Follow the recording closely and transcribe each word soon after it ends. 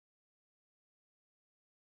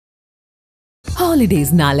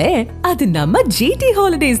Holidays nale, adu namma GT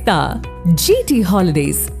Holidays da. GT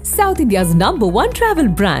Holidays, South India's #1 travel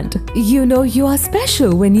brand. You know you are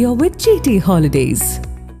special when you're with GT Holidays.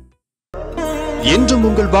 என்றும்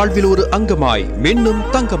உங்கள் வாழ்வில் ஒரு அங்கமாய் மின்னும்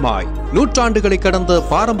தங்கமாய் நூற்றாண்டுகளை கடந்த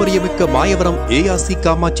பாரம்பரியமிக்க Mayavaram ARC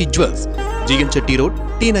Kamakshi jewels, GN Shetty road,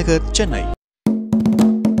 D நகர், சென்னை.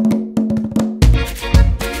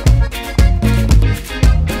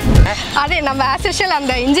 அதே நம்ம as usual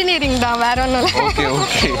அந்த இன்ஜினியரிங் தான், வேற ஒன்றும் இல்லை. ஓகே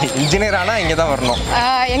ஓகே, இன்ஜினியர் ஆனால் இங்கே தான் வரணும்.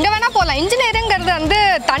 எங்கே வேணால் போகலாம். இன்ஜினியரிங்கிறது வந்து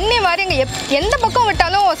தண்ணி மாதிரி இங்கே எந்த பக்கம்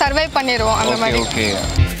விட்டாலும் சர்வை பண்ணிடுவோம் அந்த மாதிரி. ஓகே,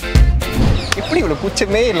 எப்படி இவ்வளோ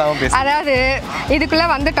கூச்சமே இல்லாமல் பேச. அதாவது இதுக்குள்ளே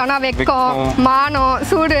வந்துட்டோம்னா வெக்கம், மானம்,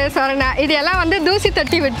 சூடு, சொரணை இது எல்லாம் வந்து தூசி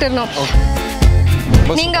தட்டி விட்டுறணும்.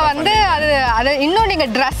 நீங்கள் வந்து அது இன்னும்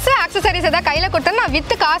நீங்கள் ட்ரெஸ்ஸு ஆக்சசரிஸ் எதாவது கையில் கொடுத்தோன்னா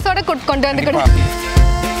வித்து காசோட கொண்டு வந்து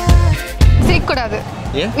சிரிக்கக்கூடாது.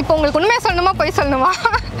 இப்போ உங்களுக்கு உண்மையை சொல்லணுமா பொய் சொல்லணுமா?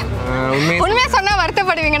 உண்மையை சொன்னா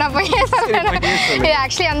வருத்தப்படுவீங்க. நான் பொய்யே சொல்றேன். இது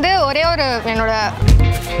ஆக்சுவலி வந்து ஒரே ஒரு என்னோட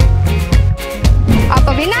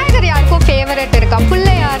அப்போ விநாயகர் யாருக்கும் ஃபேவரட் இருக்கா?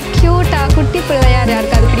 பிள்ளையார் கியூட்டா, குட்டி பிள்ளையார்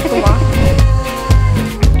யாருக்கு அது பிடிக்குமா?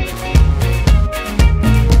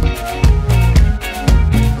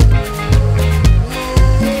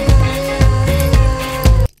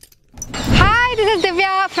 Divya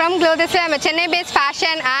from Glowthisway. I'm a Chennai-based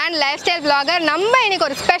fashion and lifestyle blogger. நம்ம இன்னைக்கு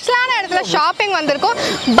ஒரு ஸ்பெஷலான இடத்துல ஷாப்பிங் வந்திருக்கோம்.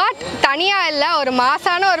 பட் தனியா இல்ல, ஒரு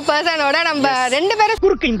மாசான ஒரு பர்சனோட நம்ம ரெண்டு பேரும்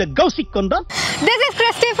குறுக்கு இந்த கௌசிக் கொண்டா. This is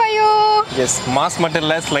Christy for you. Yes, mass மட்டும்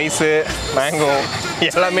இல்ல, ஸ்லைஸ், மேங்கோ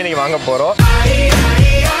எல்லாமே நீங்க வாங்க போறோம்.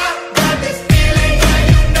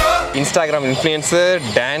 இன்ஸ்டாகிராம் இன்ஃப்ளூயன்சர்,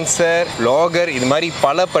 டான்சர், வ்ளாகர், இது மாதிரி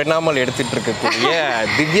பல பரிணாமல் எடுத்துட்டு இருக்கக்கூடிய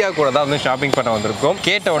திவ்யா கூட தான் வந்து ஷாப்பிங் பண்ண வந்திருக்கோம்.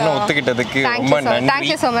 கேட்ட உடனே ஒத்துக்கிட்டதுக்கு ரொம்ப நன்றி. Thank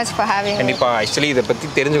you so much for having me. கண்டிப்பா, ஆக்சுவலி இதை பத்தி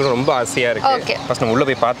தெரிஞ்சுக்கணும் ரொம்ப ஆசையா இருக்கு. ஃபர்ஸ்ட் நம்ம உள்ள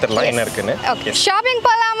போய் பார்த்துடலாம் என்ன இருக்குன்னு. ஷாப்பிங்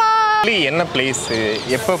போலாமா? என்ன பிளேஸ்,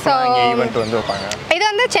 எப்போ போறாங்க, ஈவென்ட் வந்து வைப்பாங்க? இது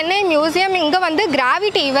வந்து சென்னை மியூசியம். இங்கே வந்து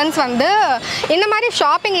கிராவிட்டி ஈவெண்ட்ஸ் வந்து இந்த மாதிரி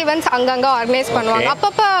ஷாப்பிங் ஈவெண்ட்ஸ் அங்கங்கே ஆர்கனைஸ் பண்ணுவாங்க.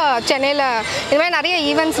 அப்பப்போ சென்னையில் இது மாதிரி நிறைய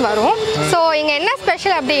ஈவெண்ட்ஸ் வரும். ஸோ இங்கே என்ன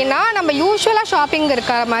ஸ்பெஷல் அப்படின்னா, நம்ம யூஸ்வலாக ஷாப்பிங்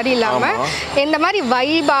இருக்கிற மாதிரி இல்லாமல் இந்த மாதிரி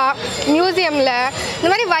வைபாக மியூசியமில் இந்த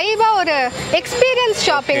மாதிரி வைபாக ஒரு எக்ஸ்பீரியன்ஸ்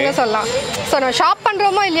ஷாப்பிங்னு சொல்லலாம். ஸோ நம்ம ஷாப்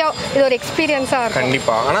பண்ணுறோமோ இல்லையோ, இது ஒரு எக்ஸ்பீரியன்ஸாக இருக்கும்.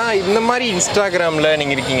 கண்டிப்பாக. ஆனால் இந்த மாதிரி இன்ஸ்டாகிராமில்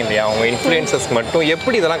நீங்கள் இருக்கீங்க இல்லையா, அவங்க இன்ஃப்ளூயன்சர்ஸ் மட்டும்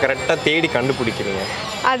எப்படி இதெல்லாம் கரெக்டாக தேடி கண்டுபிடிக்கிறீங்க?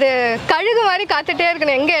 அது கழுகு மாதிரி காத்துட்டே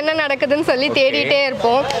இருக்கணும், எங்கே என்ன நடக்குதுன்னு சொல்லி தேடிட்டே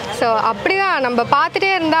இருப்போம். ஸோ அப்படிதான் நம்ம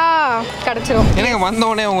பார்த்துட்டே இருந்தால் கிடச்சிரும். எனக்கு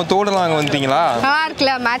வந்தோடனே அவங்க தோடலாம் அங்கே வந்துட்டீங்களா?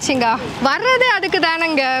 இருக்குல்ல, மேட்சிங்கா வர்றது அதுக்கு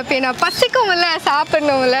தானேங்க. பின்ன பசிக்கும் இல்லை,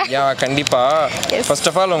 சாப்பிடணும் இல்லை. கண்டிப்பாக. ஃபர்ஸ்ட்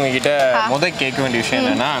ஆஃப் ஆல் உங்ககிட்ட முதல் கேட்க வேண்டிய விஷயம்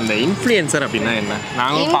என்னன்னா, அந்த இன்ஃப்ளூயன்சர் அப்படின்னா என்ன?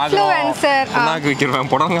 நாங்களும் இன்ஃப்ளூயன்சர் வைக்கிறோம்,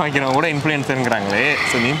 புடங்க வைக்கிறவங்க கூட இன்ஃப்ளூயன்சருங்கிறாங்களே.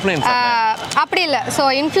 ஸோ இன்ஃப்ளூயன்சர் அப்படி இல்லை. ஸோ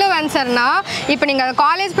இன்ஃப்ளூயன்சர்னா இப்போ நீங்கள்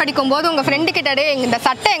காலேஜ் படிக்கும்போது உங்கள் ஃப்ரெண்டு கிட்டே இந்த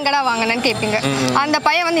சட்டை எங்கடா வாங்கினேன்னு கேட்பீங்க. அந்த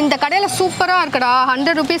பையன் வந்து இந்த கடையில் சூப்பராக இருக்குடா,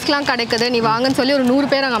 100 rupeesக்குலாம் கிடைக்குது, நீ வாங்கன்னு சொல்லி ஒரு 100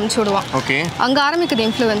 பேர் அங்கே அனுப்பிச்சு விடுவான். ஓகே, அங்கே ஆரம்பிக்குது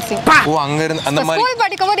இன்ஃப்ளூயன்சிங். ஓ, அங்கே இருந்து அந்த மாதிரி ஸ்கூல்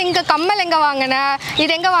படிக்கும்போது இங்கே கம்மல் எங்கே வாங்கின,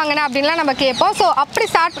 இது எங்கே வாங்கின அப்படின்லாம் நம்ம கேட்போம். ஸோ அப்படி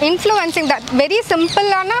ஸ்டார்ட் இன்ஃப்ளூயன்சிங். தட் வெரி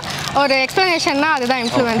சிம்பிளான ஒரு எக்ஸ்பிளனேஷன்னா அதுதான்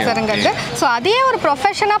இன்ஃப்ளூயன்சருங்கிறது. ஸோ அதே ஒரு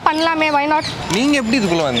ப்ரொஃபஷனாக பண்ணலாமே, வை நாட்? நீங்கள் எப்படி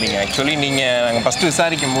இதுக்குள்ளே வந்தீங்க? ஆக்சுவலி நீங்கள் நாங்கள் ஃபஸ்ட்டு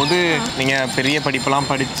விசாரிக்கும் போது நீங்கள் பெரிய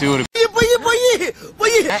படிப்பெல்லாம் படித்து ஒரு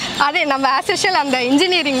அதே நம்ம ஆஸ்யூஷுவல் அந்த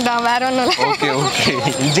இன்ஜினியரிங் தான், வேற ஒன்றும் இல்லை. ஓகே ஓகே,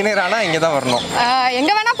 இன்ஜினியர் ஆனால் இங்கே தான் வரணும்.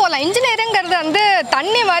 எங்கே வேணால் போகலாம். இன்ஜினியரிங்கிறது வந்து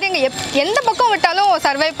தண்ணி மாதிரி இங்கே எந்த பக்கம் விட்டாலும்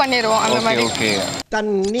சர்வை பண்ணிடுவோம் அந்த மாதிரி. ஓகே,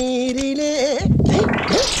 தண்ணீரிலே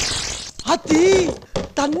அத்தி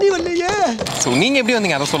தண்ணி வரலையே. ஸோ நீங்கள் எப்படி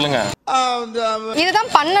வந்தீங்க அதை சொல்லுங்கள்.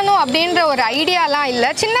 இதுதான் பண்ணணும் அப்படின்ற ஒரு ஐடியாலாம் இல்லை.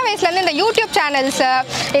 சின்ன வயசுலேருந்து இந்த யூடியூப் சேனல்ஸு,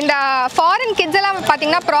 இந்த ஃபாரின் கிட்ஸ் எல்லாம்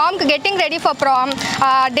பார்த்தீங்கன்னா ப்ராம்க்கு getting ready for ப்ராம்,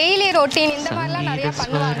 daily routine இந்த மாதிரிலாம் நிறையா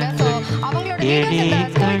பண்ணுவாங்க. ஸோ அவங்களோட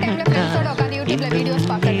ஃப்ரெண்ட்ஸோட உட்காந்து யூடியூப்ல வீடியோஸ்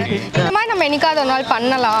பார்க்குறது, இந்த மாதிரி நம்ம என்னைக்காவது ஒரு நாள்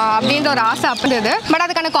பண்ணலாம் அப்படின்ற ஒரு ஆசை அப்படிது. பட்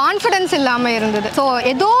அதுக்கான கான்ஃபிடன்ஸ் இல்லாமல் இருந்தது. ஸோ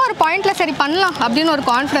ஏதோ ஒரு பாயிண்ட்ல சரி பண்ணலாம் அப்படின்னு ஒரு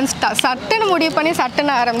கான்ஃபிடன்ஸ் சட்டுன்னு முடிவு பண்ணி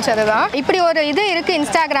சட்டுன்னு ஆரம்பிச்சது தான். இப்படி ஒரு இது இருக்குது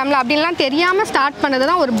இன்ஸ்டாகிராமில் அப்படின்லாம் தெரியாமல் ஸ்டார்ட் பண்ணது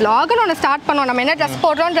தான். ஒரு பிளாக்னு ஒன்று ஸ்டார்ட் பண்ணுவோம், நம்ம என்ன ட்ரெஸ்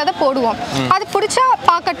போடுறோன்றதை போடுவோம், அது பிடிச்சா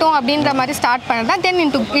பார்க்கட்டும் அப்படின்ற மாதிரி ஸ்டார்ட் பண்ணது தான். Then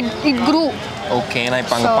it crew. ஓகே, நான்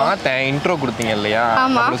இப்போ அங்கே பார்த்தேன், இன்ட்ரோ கொடுத்தீங்க இல்லையா,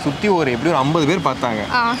 அதை சுற்றி ஒரு எப்படி ஒரு 50 பேர் பார்த்தாங்க.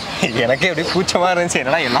 எனக்கே எப்படி கூச்சமாக இருந்துச்சு,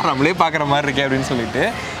 என்னடா எல்லாம் நம்மளே பார்க்குற மாதிரி இருக்கே அப்படின்னு சொல்லிட்டு.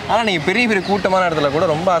 ஆனால் நீங்கள் பெரிய பெரிய கூட்டமான இடத்துல கூட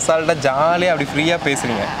ரொம்ப அசால்ட்டாக ஜாலியாக அப்படி ஃப்ரீயாக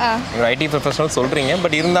பேசுகிறீங்க. ஒரு ஐடி ப்ரொஃபஷனல் சொல்கிறீங்க,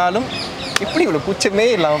 பட் இருந்தாலும் எப்படி இவ்வளோ கூச்சமே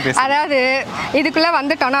இல்லாமல் பேச. அதாவது இதுக்குள்ளே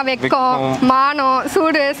வந்துட்டோம்னா வெக்கம், மானம்,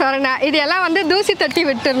 சூடு, சொரணை இது எல்லாம் வந்து தூசி தட்டி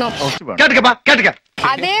விட்டுறணும். கேட்டுக்கப்பா, கேட்டுக்க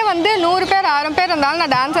அதே வந்து 100 பேர் 1000 பேர் இருந்தாலும்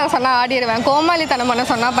நான் டான்ஸ் சொன்னா ஆடிடுவேன், கோமாளித்தனம் பண்ண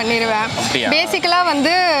சொன்னா பண்ணிடுவேன். பேசிக்கலா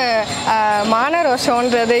வந்து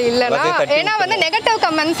மானரோஷம்ன்றது இல்லைன்னா, ஏன்னா வந்து நெகட்டிவ்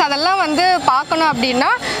கமெண்ட்ஸ் அதெல்லாம் வந்து பார்க்கணும் அப்படின்னா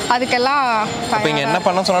அதுக்கெல்லாம் என்ன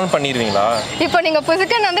பண்ண சொன்னாலும் பண்ணிடுவீங்களா? இப்போ நீங்க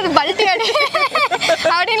புதுக்கன் வந்து பல்ட்டி அடி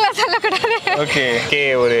அப்படின்லாம் சொல்லக்கூடாது. ஓகே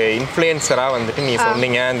ஒரு இன்ஃப்ளூயன்சரா வந்துட்டு நீ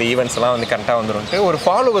சொன்னீங்க அந்த ஈவெண்ட்ஸ் எல்லாம் வந்து கரெக்டாக வந்துரும்ட்டு ஒரு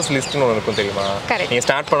ஃபாலோவர்ஸ் லிஸ்ட்னு ஒன்று இருக்கும் தெரியுமா? நீங்கள்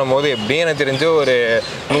ஸ்டார்ட் பண்ணும்போது எப்படியும் எனக்கு தெரிஞ்சு ஒரு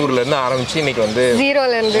 100லேருந்து ஆரம்பிச்சு இன்னைக்கு வந்து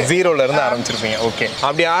 0லேருந்து ஆரம்பிச்சிருப்பீங்க. ஓகே,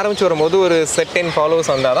 அப்படி ஆரம்பிச்சு வரும்போது ஒரு செட்டன்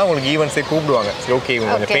ஃபாலோவர்ஸ் வந்தால் தான் உங்களுக்கு ஈவெண்ட்ஸே கூப்பிடுவாங்க. சரி ஓகே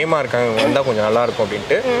இவங்க கொஞ்சம் ஃபேமாக இருக்காங்க, இவங்க வந்தால் கொஞ்சம் நல்லா இருக்கும்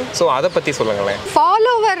அப்படின்ட்டு. ஸோ அதை பற்றி சொல்லுங்களேன்.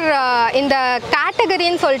 ஃபாலோவர் இந்த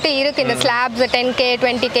கேட்டகரின்னு சொல்லிட்டு இருக்கு. இந்த ஸ்லாப்ஸ் 10K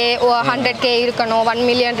 20K 100K இருக்கணும், 1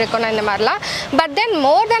 million இருக்கணும், இந்த மாதிரிலாம். But then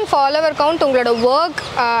more then follower count உங்களோட ஒர்க்,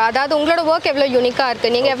 அதாவது உங்களோட ஒர்க் எவ்வளோ யூனிக்காக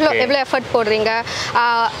இருக்குது, நீங்கள் எவ்வளோ எஃபர்ட் போடுறீங்க,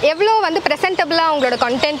 எவ்வளோ வந்து ப்ரெசென்டபிளாக உங்களோட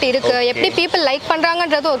கண்டென்ட் இருக்குது, எப்படி பீப்புள் லைக்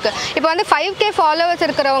பண்ணுறாங்கன்றதும் இருக்குது. இப்போ வந்து 5K ஃபாலோவர்ஸ்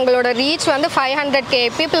இருக்கிறவங்களோட ரீச் வந்து 500K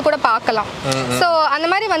பீப்புள் கூட பார்க்கலாம். ஸோ அந்த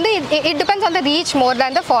மாதிரி வந்து it depends on the reach more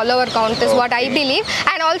than the follower count is what I believe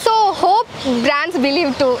and also hope brands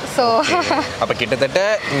believe to. So அப்போ கிட்டத்தட்ட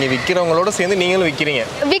இங்கே விற்கிறவங்களோட சேர்ந்து நீங்களும் விற்கிறீங்க.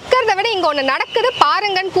 விற்கிறத விட இங்கே ஒன்று நடக்குது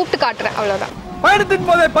பாருங்கன்னு கூப்பிட்டு காட்டுறேன், அவ்வளோதான். பயணத்தின்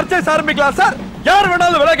போதே பர்ச்சேஸ் ஆரம்பிக்கலாம் சார், யார்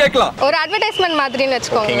வேணாலும் விலை கேட்கலாம். ஒரு அட்வர்டைஸ்மெண்ட் மாதிரின்னு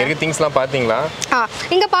வச்சுக்கோங்க. இங்க இருக்க திங்ஸ்லாம் பாத்தீங்களா?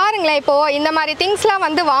 இங்க பாருங்களேன், இப்போ இந்த மாதிரி திங்ஸ்லாம்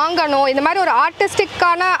வந்து வாங்கணும், இந்த மாதிரி ஒரு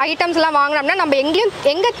ஆர்டிஸ்டிக்கான ஐட்டம்ஸ்லாம் வாங்கணும்னா நம்ம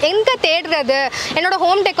எங்க தேடுறது? என்னோட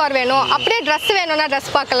ஹோம் டெக்கார் வேணும், அப்படியே ட்ரெஸ் வேணும்னா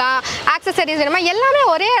ட்ரெஸ் பார்க்கலாம், ஆக்சசரிஸ் வேணுமா, எல்லாமே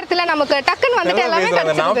ஒரே இடத்துல நமக்கு டக்குன்னு வந்துட்டு எல்லாமே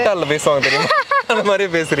கிடைச்சிருது. நாப்டால்ல பேசுவாங்க தெரியுமா, அந்த மாதிரி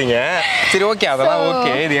பேசுறீங்க. சரி ஓகே, அதெல்லாம்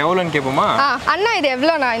ஓகே. இது எவ்வளவுன்னு கேப்போமா? அண்ணா இது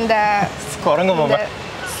எவ்வளோண்ணா? இந்த குரங்கு மாமா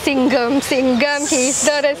சிங்கம்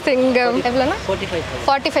ஹீஸ்டர் சிங்கம் எவ்வளோண்ணா?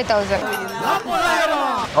 45,000.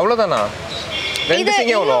 அவ்வளோதானா? ரெண்டு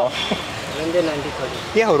சிங்கம் எவ்வளோ?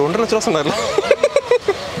 2,90,000. ஒரு 1.5 லட்சம் சொன்னார்ல.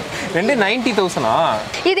 2,90,000.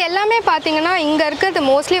 இது எல்லாமே பார்த்தீங்கன்னா இங்கே இருக்கிறது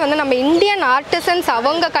மோஸ்ட்லி வந்து நம்ம இந்தியன் ஆர்டிசன்ஸ்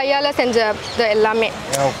அவங்க கையால் செஞ்சது எல்லாமே.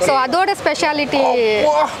 ஸோ அதோட ஸ்பெஷாலிட்டி.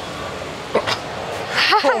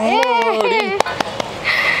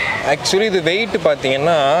 ஆக்சுவலி இது வெயிட்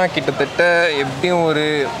பார்த்தீங்கன்னா கிட்டத்தட்ட எப்படியும் ஒரு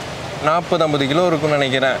 40-50 கிலோ இருக்கும்னு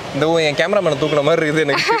நினைக்கிறேன். இந்த என் கேமராமேனை தூக்குற மாதிரி இருக்குது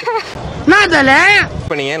எனக்கு.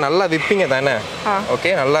 இப்போ நீங்கள் நல்லா விற்பீங்க தானே?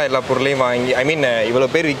 ஓகே, நல்லா எல்லா பொருளையும் வாங்கி, ஐ மீன் இவ்வளோ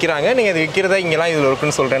பேர் விற்கிறாங்க, நீங்கள் அது விற்கிறதா இங்கெல்லாம் இதில்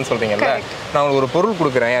இருக்குன்னு சொல்கிறேன்னு சொல்கிறீங்கல்ல. நான் உங்களுக்கு ஒரு பொருள்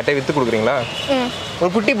கொடுக்குறேன், யார்கிட்ட விற்று கொடுக்குறீங்களா?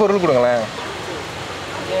 ஒரு குட்டி பொருள் கொடுங்களேன்.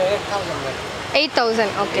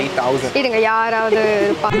 8,000. ஓகே, 8,000 இருங்க, யாராவது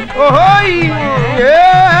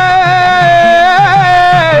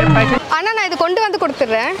அண்ணா நான் இது கொண்டு வந்து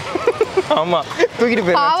கொடுத்துட்றேன். ஆமா, தூக்கிட்டு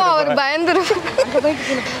போய் பாவம் அவர் பயந்துரும்.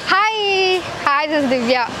 Hi hi, this is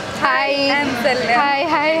Divya. Hi hi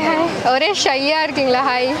hi hi. ஒரே ஷையா இருக்கீங்களா?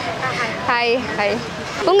 Hi hi hi.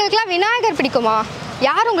 உங்களுக்குலாம் விநாயகர் பிடிக்குமா?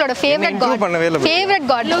 யார் உங்களோட favourite God? Favourite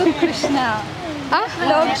God Krishna.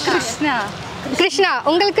 Krishna Krishna.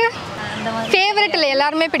 உங்களுக்கு ஃபேவரட் இல்லை,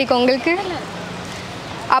 எல்லாருமே பிடிக்கும் உங்களுக்கு?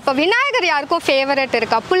 அப்போ விநாயகர் யாருக்கும் ஃபேவரட்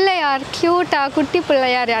இருக்கா? பிள்ளையார் கியூட்டா, குட்டி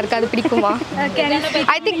பிள்ளையார் யாருக்கு அது பிடிக்குமா?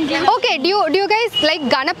 I think okay. Do you guys like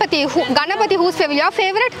Ganapati? Ganapati who's your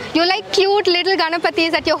favorite? You like cute little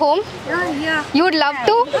Ganapatis at your home? Yeah. You would love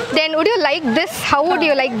to? Then would you like this? How would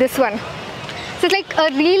you like this one? So it's like a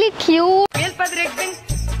really cute.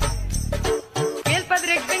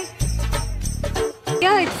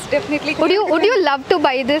 Yeah, it's definitely. Would you love to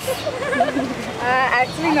buy this?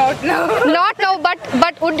 Actually not now. Not now,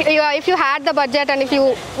 but would if you had the budget and if you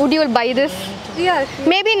would you buy this? Yeah.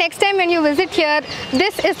 Maybe next time when you visit here,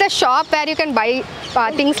 this is the shop where you can buy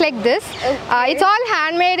things like this. It's all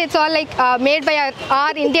handmade. It's all like made by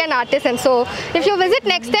our Indian artisans. So if you visit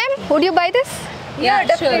next time, would you buy this? Yeah,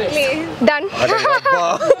 definitely. Done.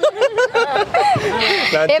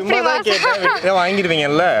 நான் சும்மா தான் கேட்டேன்,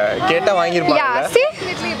 வாங்கிடுவீங்கல்ல? கேட்டா வாங்கிருப்பாங்க. Yeah, see?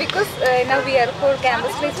 Because now we are for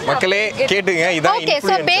campus placement. மக்களே கேட்டுங்க, இதான் Okay,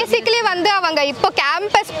 so basically வந்து அவங்க இப்போ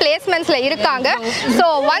campus placementsல இருக்காங்க. So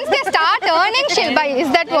once they start earning, she'll buy.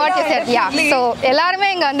 Is that what you said? Yeah. So எல்லாரும்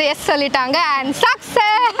இங்க வந்து yes சொல்லிட்டாங்க and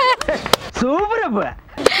success. சூப்பருங்க.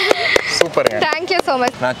 Thank you so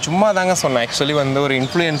much. நான் சும்மா தாங்க சொன்னேன். ஆக்சுவலி வந்து ஒரு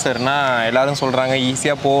இன்ஃப்ளூயன்சர்னா எல்லாரும் சொல்கிறாங்க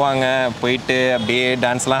ஈஸியாக போவாங்க, போயிட்டு அப்படியே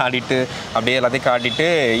டான்ஸ்லாம் ஆடிட்டு அப்படியே எல்லாத்தையும் காட்டிட்டு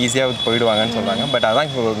ஈஸியாக போயிடுவாங்கன்னு சொல்கிறாங்க. பட் அதான்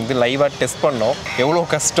இப்போ வந்து லைவாக டெஸ்ட் பண்ணோம், எவ்வளோ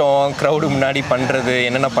கஷ்டம் க்ரௌடு முன்னாடி பண்ணுறது,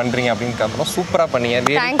 என்னென்ன பண்ணுறீங்க அப்படின்னு காட்டுறோம். சூப்பராக பண்ணீங்க.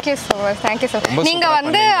 Thank you so much. Thank you so much. நீங்கள்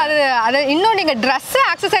வந்து அது இன்னும் நீங்கள் ட்ரெஸ்ஸு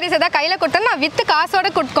ஆக்சசரிஸ் எதாவது கையில் கொடுத்தா நான் வித்து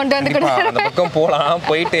காசோட கொண்டு வந்து கொடுத்துருவேன். அந்த பக்கம் போகலாம்,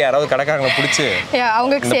 போயிட்டு யாராவது கடைக்காரங்களை பிடிச்சி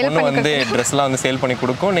அவங்களுக்கு சேல் பண்ணி வந்து ட்ரெஸ்லாம் வந்து சேல் பண்ணி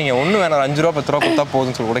கொடுக்கும். நீங்கள் ஒன்றும் வேணாம், 5 ரூபா 10 ரூபா கொடுத்தா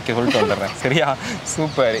போதும்னு சொல்லி கூட சொல்லிட்டு வந்துடுறேன். சரியா?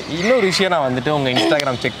 சூப்பர். இன்னொரு விஷயம், நான் வந்துட்டு உங்கள்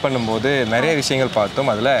இன்ஸ்டாகிராம் செக் பண்ணும்போது நிறைய விஷயங்கள் பார்த்தோம்.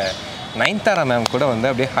 அதில் நயன்தாரா மேம் கூட வந்து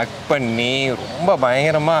அப்படியே ஹக் பண்ணி ரொம்ப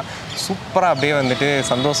பயங்கரமாக சூப்பராக அப்படியே வந்துட்டு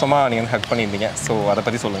சந்தோஷமாக நீங்கள் வந்து ஹக் பண்ணியிருந்தீங்க. ஸோ அதை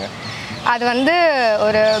பற்றி சொல்லுங்கள். அது வந்து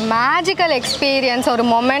ஒரு மேஜிக்கல் எக்ஸ்பீரியன்ஸ், ஒரு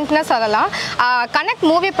மொமெண்ட்னு சொல்லலாம். கனெக்ட்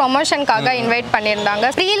மூவி ப்ரொமோஷனுக்காக இன்வைட் பண்ணியிருந்தாங்க.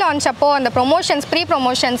 ப்ரீ லான்ச் அப்போ அந்த ப்ரீ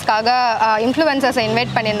ப்ரொமோஷன்ஸ்க்காக இன்ஃப்ளூயன்சர்ஸை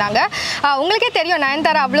இன்வைட் பண்ணியிருந்தாங்க. உங்களுக்கே தெரியும்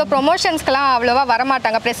நயன்தாரா அவ்வளோ ப்ரொமோஷன்ஸ்க்கெலாம் அவ்வளோவா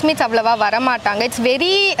வரமாட்டாங்க, ப்ரெஸ் மீட்ஸ் அவ்வளோவா வரமாட்டாங்க. இட்ஸ்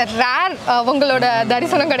வெரி ரேர் உங்களோட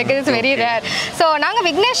தரிசனம் கிடைக்குது, இட்ஸ் வெரி ரேர். ஸோ நாங்கள்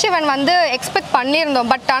விக்னேஷ் சிவன் வந்து எக்ஸ்பெக்ட்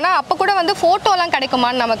பண்ணியிருந்தோம். பட் ஆனால் அப்போ கூட வந்து ஃபோட்டோலாம்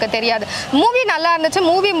கிடைக்குமான்னு நமக்கு தெரியாது. மூவி நல்லா இருந்துச்சு.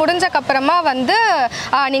 மூவி முடிஞ்சக்கப்புறமா வந்து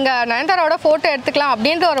நீங்கள் நயன்தாராவோட ஃபோட்டோ எடுத்துக்கலாம்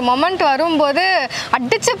அப்படின்ற ஒரு மொமெண்ட் வரும்போது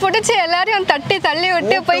அடிச்சு பிடிச்சி எல்லாரையும் தட்டி தள்ளி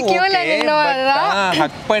விட்டு போய் கியூவில் நின்னோம்.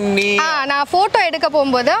 நான் ஃபோட்டோ எடுக்க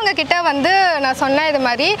போகும்போது அவங்க கிட்ட வந்து நான் சொன்னேன் இது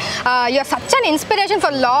மாதிரி you are such an inspiration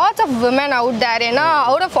for lots of women out there. ஏன்னா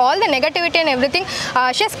out of all the negativity and every thing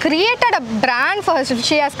she has created a brand for her,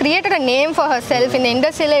 she has created a name for her self. இந்த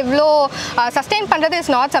இண்டஸ்ட்ரியில் இவ்வளோ sustain பண்ணுறது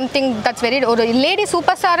is not something that's very, ஒரு lady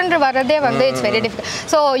super ஸ்டார்ன்ற வரதே வந்து it's very difficult.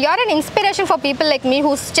 So you are an inspiration for people like me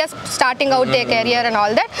whose just starting out their career and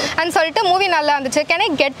all that. And சொல்லிட்டு movie நல்லா இருந்துச்சு, can I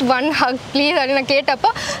get one Haq please அப்படின்னு நான் கேட்டப்போ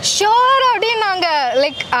sure அப்படின்னு நாங்கள்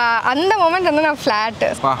லைக் அந்த மொமெண்ட் வந்து நான் ஃப்ளாட்டு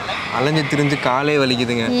அலைஞ்சு திரிஞ்சு காலே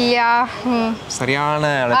வலிக்குதுங்க. சரியான.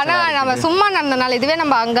 ஆனால் நம்ம சும்மா நடந்தனால இதுவே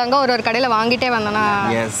நம்ம அங்கங்கே ஒரு கடையில் வாங்கிட்டே வந்தோன்னா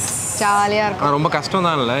ஜாலியாக இருக்கும். ரொம்ப கஷ்டம்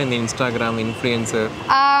தான் இல்லை இந்த இன்ஸ்டாகிராம் இன்ஃப்ளூயன்சர்?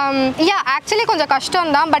 ஆக்சுவலி கொஞ்சம்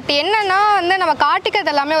கஷ்டம் தான். பட் என்னன்னா வந்து நம்ம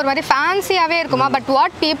காட்டிக்கிறது எல்லாமே ஒரு மாதிரி ஃபேன்சியாகவே இருக்குமா. But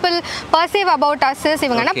what people perceive about us is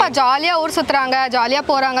இவங்க என்னப்பா ஜாலியாக ஊர் சுற்றுறாங்க, ஜாலியாக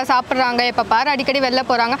போகிறாங்க, சாப்பிட்றாங்க, இப்போ பாரு அடிக்கடி வெளில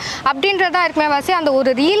போகிறாங்க அப்படின்றதான் இருக்குமே வாசி. அந்த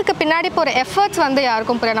ஒரு ரீலுக்கு பின்னாடி போகிற எஃபர்ட்ஸ் வந்து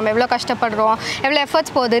யாருக்கும் புரியாது. நம்ம எவ்வளோ கஷ்டப்படுறோம், எவ்வளோ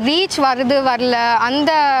எஃபர்ட்ஸ் போகுது, ரீச் வருது வரல,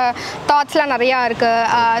 அந்த தாட்ஸ்லாம் நிறையா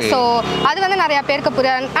இருக்குது. ஸோ அது வந்து நிறையா பேருக்கு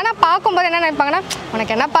புரியாது. ஆனால் பார்க்கும்போது என்ன நினைப்பாங்கன்னா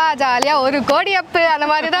உனக்கு என்னப்பா ஜாலியாக ஒரு கோடி அப்பு அந்த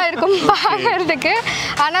மாதிரி தான் இருக்கும் பார்க்கறதுக்கு.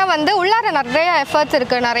 ஆனால் வந்து உள்ளார நிறைய எஃபர்ட்ஸ்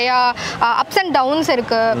இருக்குது, நிறையா அப்ஸ் அண்ட் டவுன்ஸ்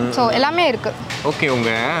இருக்குது. ஸோ எல்லாமே இருக்குது. ஓகே,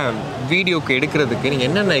 உங்கள் வீடியோக்கு எடுக்கிறதுக்கு நீங்கள்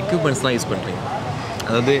என்னென்ன எக்யூப்மெண்ட்ஸ்லாம் யூஸ் பண்ணுறீங்க?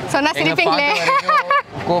 அதாவது சொன்னால் சிரிப்பீங்களே,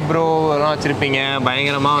 கோப்ரோ எல்லாம் வச்சுருப்பீங்க,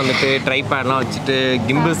 பயங்கரமாக வந்துட்டு ட்ரைபேட்லாம் வச்சுட்டு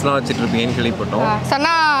கிம்பிள்ஸ்லாம் வச்சுட்டு இருப்பீங்கன்னு கேள்விப்பட்டோம்.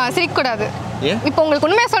 சொன்னால் சிரிக்கக்கூடாது. இப்போ உங்களுக்கு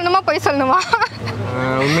உண்மையை சொல்லணுமா போய் சொல்லணுமா?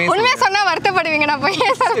 உண்மையை சொன்னால் வருத்தப்படுவீங்க. நான் போய்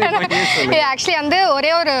சொல்கிறேன். ஆக்சுவலி வந்து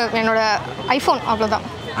ஒரே ஒரு என்னோட ஐஃபோன், அவ்வளோதான்.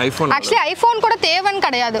 ஐஃபோன் ஆக்சுவலி ஐஃபோன் கூட தேவைன்னு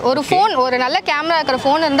கிடையாது. ஒரு ஃபோன், ஒரு நல்ல கேமரா இருக்கிற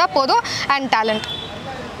ஃபோன் இருந்தால் போதும். And talent.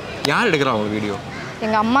 யார் எடுக்கிறா உங்கள் வீடியோ?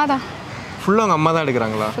 எங்கள் அம்மா தான். ஃபுல்லாக உங்கள் அம்மா தான்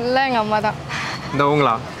எடுக்கிறாங்களா? ஃபுல்லாக எங்கள் அம்மா தான். இந்த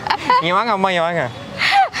உங்களா? இங்கே வாங்க அம்மா, இங்கே வாங்க.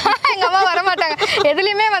 எங்கள் அம்மா வர மாட்டாங்க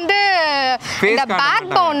எதுலேயுமே. வந்து இந்த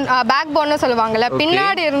பேக் போன்னு சொல்லுவாங்கல்ல,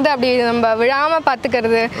 பின்னாடி இருந்து அப்படி நம்ம விழாமல்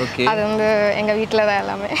பார்த்துக்கிறது, அது வந்து எங்கள் வீட்டில் தான்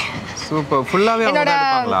எல்லாமே. சூப்பர். ஃபுல்லாகவே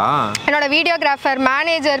என்னோட வீடியோகிராஃபர்,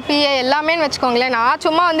 மேனேஜர், பிஏ எல்லாமேன்னு வச்சுக்கோங்களேன். நான்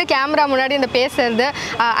சும்மா வந்து கேமரா முன்னாடி இந்த பேசுறது,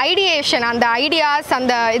 ஐடியேஷன், அந்த ஐடியாஸ்,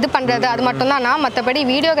 அந்த இது பண்ணுறது, அது மட்டும்தான் நான். மற்றபடி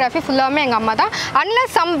வீடியோகிராஃபி ஃபுல்லாமே எங்கள் அம்மா தான்.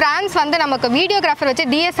 அன்லஸ் சம் பிராண்ட்ஸ் வந்து நமக்கு வீடியோகிராஃபர் வச்சு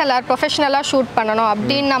டிஎஸ்எல்ஆர் ப்ரொஃபஷனலாக ஷூட் பண்ணணும்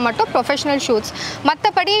அப்படின்னா மட்டும் ப்ரொஃபஷனல் ஷூட்ஸ்.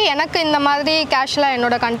 மற்றபடி எனக்கு இந்த மாதிரி கேஷுவலாக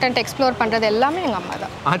என்னோட கண்டென்ட் எக்ஸ்ப்ளோர் பண்ணுறது எல்லாமே எங்கள் அம்மா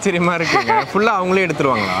தான். ஆச்சரியமாக இருக்குங்க. ஃபுல்லாக அவங்களே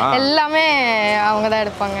எடுத்துருவாங்களா? எல்லாமே அவங்க தான்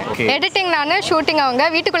எடுப்பாங்க. எடிட்டிங் நான், ஷூட்டிங் அவங்க,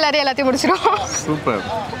 வீட்டுக்குள்ளாரே எல்லாத்தையும் முடிச்சிடுவோம். சூப்பர்.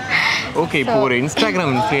 ஓகே, இப்போ ஒரு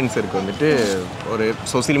இன்ஸ்டாகிராம் இன்ஃப்ளூயன்சருக்கு வந்துட்டு ஒரு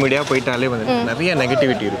சோசியல் மீடியா போயிட்டாலே வந்துட்டு நிறைய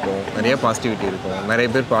நெகட்டிவிட்டி இருக்கும், நிறைய பாசிட்டிவிட்டி இருக்கும். நிறைய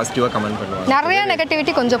பேர் பாசிட்டிவாக கமெண்ட் பண்ணுவாங்க, நிறைய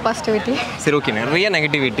நெகட்டிவிட்டி, கொஞ்சம் பாசிட்டிவிட்டி. சரி, ஓகே. நிறைய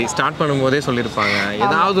நெகட்டிவிட்டி ஸ்டார்ட் பண்ணும்போதே சொல்லியிருப்பாங்க.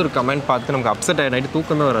 ஏதாவது ஒரு கமெண்ட் பார்த்து நமக்கு அப்செட் ஆகிட்டு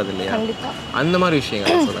தூக்கம் தான் வராது இல்லையா? அந்த மாதிரி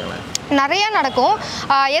விஷயங்கள் சொல்லுங்களேன். நிறையா நடக்கும்.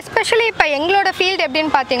 எஸ்பெஷலி இப்போ எங்களோட ஃபீல்டு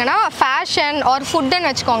எப்படின்னு பார்த்தீங்கன்னா ஃபேஷன் ஆர் ஃபுட்டுன்னு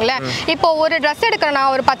வச்சுக்கோங்களேன். இப்போ ஒரு ட்ரெஸ் எடுக்கிறேன், நான்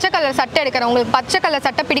ஒரு பச்சை கலர் சட்டை எடுக்கிறேன். உங்களுக்கு பச்சை கலர்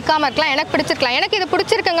சட்டை பிடிக்காமல் இருக்கலாம், எனக்கு பிடிச்சிருக்கலாம். எனக்கு இது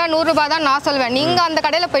பிடிச்சிருக்குங்க, 100 ரூபா தான் நான் சொல்வேன். நீங்கள் அந்த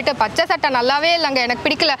கடையில் போயிட்டு பச்சை சட்டை நல்லாவே இல்லைங்க, எனக்கு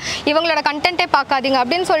பிடிக்கல, இவங்களோட கண்டென்ட்டே பார்க்காதீங்க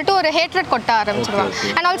அப்படின்னு சொல்லிட்டு ஒரு ஹேட்ரட் கொட்ட ஆரம்பிச்சிருவாங்க.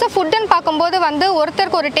 அண்ட் ஆல்சோ ஃபுட்டுன்னு பார்க்கும்போது வந்து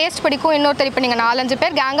ஒருத்தருக்கு ஒரு டேஸ்ட் பிடிக்கும், இன்னொருத்தர் இப்போ நீங்கள் 4-5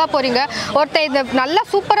 பேர் கேங்காக போகிறீங்க, ஒருத்தர் இது நல்லா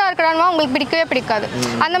சூப்பராக இருக்கிறான்னு உங்களுக்கு பிடிக்கவே பிடிக்காது.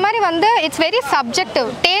 அந்த மாதிரி வந்து it's very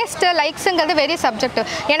subjective. Taste லைக்ஸுங்கிறது very subjective.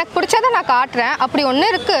 எனக்கு பிடிச்சதை நான் காட்டுறேன், அப்படி ஒன்று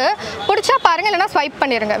இருக்குது, பிடிச்சா பாருங்கள், இல்லைனா ஸ்வைப்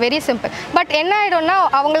பண்ணிடுங்க, வெரி சிம்பிள். பட் என்ன ஆகிடும்னா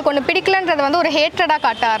அவங்களுக்கு ஒன்று பிடிக்கலன்றது வந்து ஒரு ஹேட்ரடாக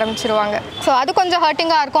காட்ட ஆரம்பிச்சிருவாங்க. ஸோ அது கொஞ்சம்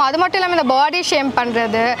ஹர்ட்டிங்காக இருக்கும். அது மட்டும் இல்லாமல் இந்த பாடி ஷேம்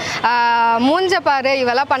பண்ணுறது, மூஞ்ச பாரு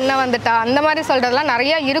இவெல்லாம் பண்ண வந்துட்டா, அந்த மாதிரி சொல்கிறதுலாம்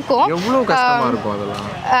நிறையா இருக்கும்.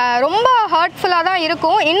 ரொம்ப ஹர்ட்ஃபுல்லாக தான்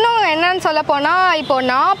இருக்கும். இன்னும் என்னன்னு சொல்ல போனால், இப்போது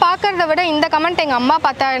நான் பார்க்குறத விட இந்த கமெண்ட் எங்கள் அம்மா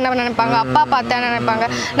பார்த்தா என்ன நினைப்பாங்க, அப்பா பார்த்தா என்ன நினைப்பாங்க,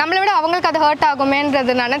 நம்மளை விட அவங்களுக்கு அது ஹர்ட்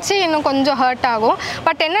ஆகுமேன்றது நினச்சி இன்னும் கொஞ்சம் ஹர்ட் ஆகும்.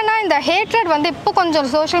 பட் என்னன்னா இந்த ஹேட்ரட் வந்து இப்போ கொஞ்சம்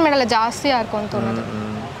சோஷியல் மீடியாவில் ஜாஸ்தியாக இருக்கும்னு தோணுது.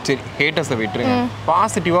 சரி, ஹேட்டர்ஸை விட்டுருங்க,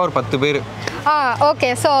 பாசிட்டிவாக ஒரு 10 பேர் ஓகே.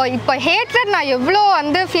 ஸோ இப்போ ஹேட்ரட் நான் எவ்வளோ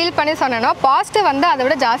வந்து ஃபீல் பண்ணி சொன்னேன்னா பாசிட்டிவ் வந்து அதை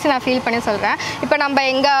விட ஜாஸ்தி நான் ஃபீல் பண்ணி சொல்கிறேன். இப்போ நம்ம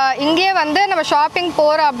இங்கேயே வந்து நம்ம ஷாப்பிங்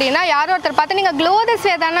போகிறோம் அப்படின்னா யாரோ ஒருத்தர் பார்த்து நீங்கள்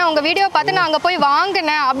க்ளோதிஸ்வே தானே உங்கள் வீடியோ பார்த்து நான் அங்கே போய்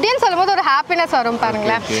வாங்கினேன் அப்படின்னு சொல்லும்போது ஒரு ஹாப்பினஸ் வரும்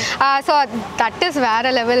பாருங்களேன். ஸோ தட் இஸ்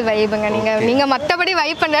வேறு லெவல் வைபுங்க. நீங்கள் மற்றபடி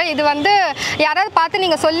வைப் பண்ணுற இது வந்து யாராவது பார்த்து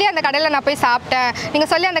நீங்கள் சொல்லி அந்த கடையில் நான் போய் சாப்பிட்டேன்,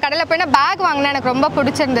 நீங்கள் சொல்லி அந்த கடையில் போய் நான் பேக் வாங்கினேன் எனக்கு ரொம்ப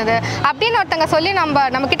பிடிச்சிருந்தது அப்படின்னு ஒருத்தங்க சொல்லி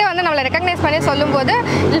நம்மக்கிட்ட வந்து நம்மளை ரெக்கக்னைஸ் பண்ணி சொல்லும்போது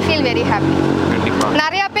வில் ஃபீல் வெரி ஹாப்பி.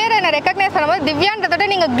 நிறைய பேர் என்ன ரெக்கக்னைஸ் பண்ணும்போது திவ்யான்றதோட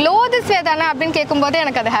நீங்க க்ளோதிஸ்வே தானே அப்படின்னு கேட்கும்போது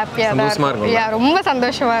எனக்கு அது ஹாப்பியா தான் ரொம்ப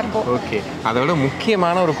சந்தோஷமா இருக்கும். ஓகே. அதோட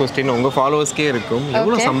முக்கியமான ஒரு क्वेश्चन உங்க ஃபாலோவர்ஸ்க்கே இருக்கும்.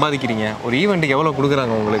 எவ்வளவு சம்பாதிக்கிறீங்க? ஒரு ஈவென்ட்க்கு எவ்வளவு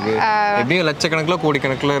கொடுக்குறாங்க உங்களுக்கு? எப்படியும் லட்சக்கணக்குல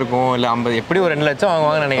கோடிக்கணக்குல இருக்கும். இல்ல 50 எப்படி ஒரு 2 லட்சம்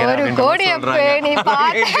வாங்குவாங்க நினைக்கிறேன். ஒரு கோடி நீ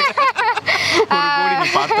பாத்து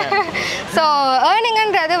ஸோ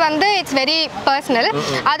ஏர்னிங்ன்றது வந்து இட்ஸ் வெரி பர்சனல்.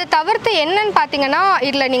 அது தவிர்த்து என்னன்னு பார்த்தீங்கன்னா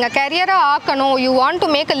இதில் நீங்கள் கரியராக ஆக்கணும், you want to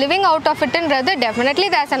make a living out of இட்ன்றது definitely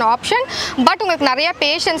there's an option. But உங்களுக்கு நிறைய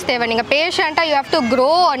பேஷன்ஸ் தேவை. நீங்கள் பேஷண்ட்டாக you have to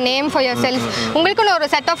grow a name for your self. உங்களுக்குன்னு ஒரு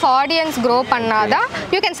செட் ஆஃப் ஆடியன்ஸ் க்ரோ பண்ணாதான்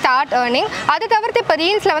யூ கேன் ஸ்டார்ட் ஏர்னிங். அது தவிர்த்து இப்போ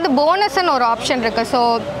ரீல்ஸில் வந்து போனஸ்ன்னு ஒரு ஆப்ஷன் இருக்குது. ஸோ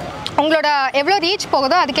உங்களோட எவ்வளோ ரீச்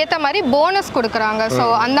போகுதோ அதுக்கேற்ற மாதிரி போனஸ் கொடுக்குறாங்க. ஸோ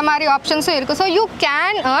அந்த மாதிரி ஆப்ஷன்ஸும் இருக்குது. So you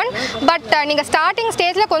can earn. But நீங்கள் ஸ்டார்டிங்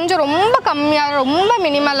ஸ்டேஜில் கொஞ்சம் ரொம்ப கம்மியாக ரொம்ப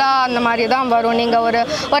மினிமலாக அந்த மாதிரி தான் வரும். நீங்கள்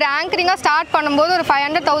ஒரு ஆங்கரிங்காக ஸ்டார்ட் பண்ணும்போது ஒரு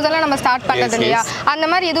 500,000 நம்ம ஸ்டார்ட் பண்ணுறது இல்லையா, அந்த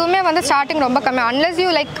மாதிரி எதுவுமே வந்து ஸ்டார்டிங் ரொம்ப கம்மி. Unless you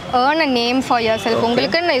like earn a name for your self.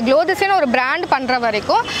 உங்களுக்கு க்ளோதிஸ்வேன்னு ஒரு பிராண்ட் பண்ணுற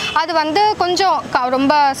வரைக்கும் அது வந்து கொஞ்சம்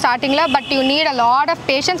ரொம்ப ஸ்டார்டிங்கில். But you need a lot of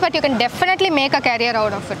patience. But you can definitely make a carrier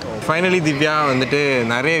out of it. Finally Divya வந்துட்டு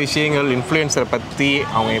நிறைய விஷயங்கள் இன்ஃப்ளூயன்சரை பற்றி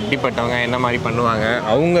அவங்க எப்படிப்பட்டவங்க, என்ன மாதிரி பண்ணுவாங்க,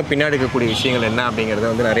 அவங்க பின்னாடி இருக்கக்கூடிய விஷயங்கள் என்ன அப்படிங்கிறத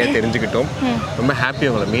வந்து நிறைய தெரிஞ்சுக்கிட்டோம். ரொம்ப ஹாப்பி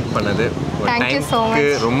உங்களை மீட் பண்ணது. டைமுக்கு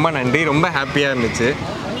ரொம்ப நன்றி. ரொம்ப ஹாப்பியாக இருந்துச்சு.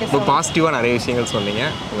 ரொம்ப பாசிட்டிவாக நிறைய விஷயங்கள் சொன்னீங்க.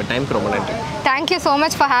 உங்கள் டைமுக்கு ரொம்ப நன்றி. Thank you so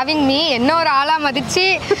much for having me. என்ன ஒரு ஆளாக மதித்து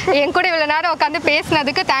என் கூட இவ்வளோ நேரம் உட்காந்து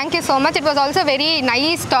பேசினதுக்கு thank you so much. It was also very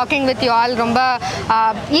nice talking with you all. ரொம்ப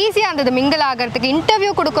ஈஸியாக இருந்தது மிங்கிள் ஆகிறதுக்கு.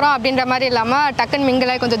 இன்டர்வியூ கொடுக்குறோம் அப்படின்ற மாதிரி இல்லாமல் டக்குன்னு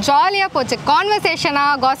மிங்கிள் ஆகி கொஞ்சம் ஜாலியாக போச்சு.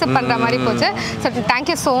 கான்வர்சேஷனாக காசிப் பண்ணுற மாதிரி போச்சு. So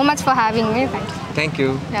thank you so much for having me. Thank you.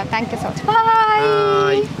 Thank you so much.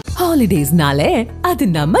 பாய். ஹாலிடேஸ்னாலே அது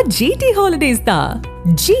நம்ம GT Holidays தான்.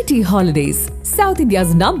 GT Holidays, South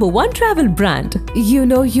India's #1 travel brand. You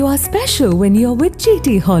know you are special when you're with GT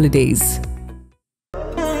Holidays.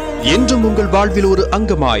 என்றும் உங்கள் வாழ்வில் ஒரு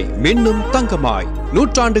அங்கமாய் மின்னும் தங்கமாய்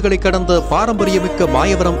நூற்றாண்டுகளை கடந்த பாரம்பரியமிக்க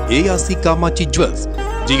Mayavaram ARC Kamakshi jewels,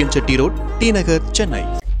 GN Shetty road, D நகர், சென்னை.